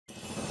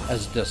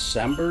as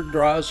December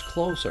draws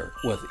closer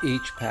with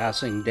each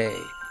passing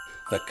day.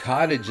 The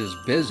cottage is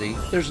busy,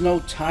 there's no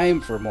time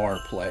for more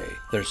play.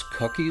 There's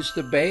cookies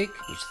to bake,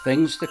 there's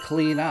things to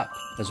clean up.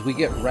 As we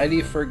get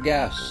ready for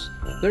guests,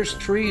 there's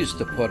trees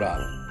to put up.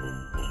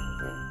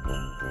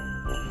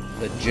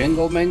 The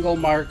Jingle Mingle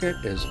Market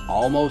is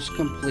almost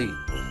complete.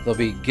 There'll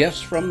be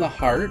gifts from the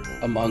heart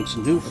amongst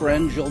new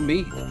friends you'll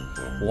meet.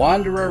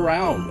 Wander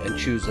around and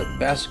choose the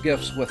best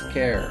gifts with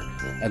care.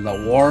 And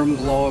the warm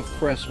glow of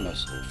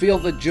Christmas, feel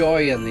the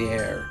joy in the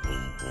air.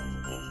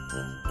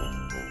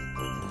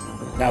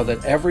 Now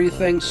that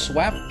everything's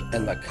swept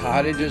and the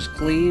cottage is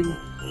clean,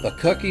 the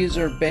cookies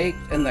are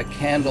baked and the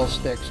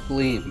candlesticks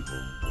gleam.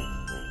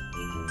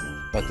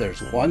 But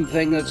there's one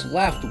thing that's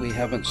left we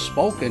haven't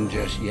spoken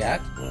just yet.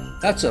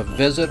 That's a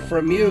visit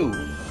from you.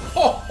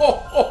 Ho, ho,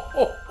 ho,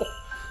 ho, ho.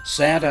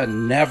 Santa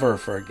never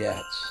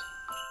forgets.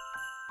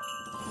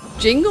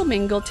 Jingle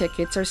Mingle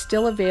tickets are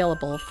still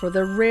available for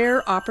the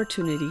rare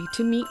opportunity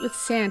to meet with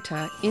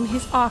Santa in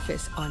his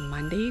office on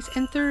Mondays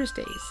and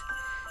Thursdays.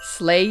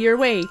 Slay your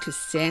way to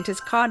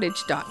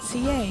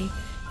santascottage.ca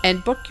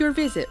and book your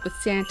visit with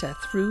Santa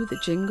through the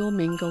Jingle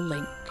Mingle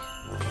link.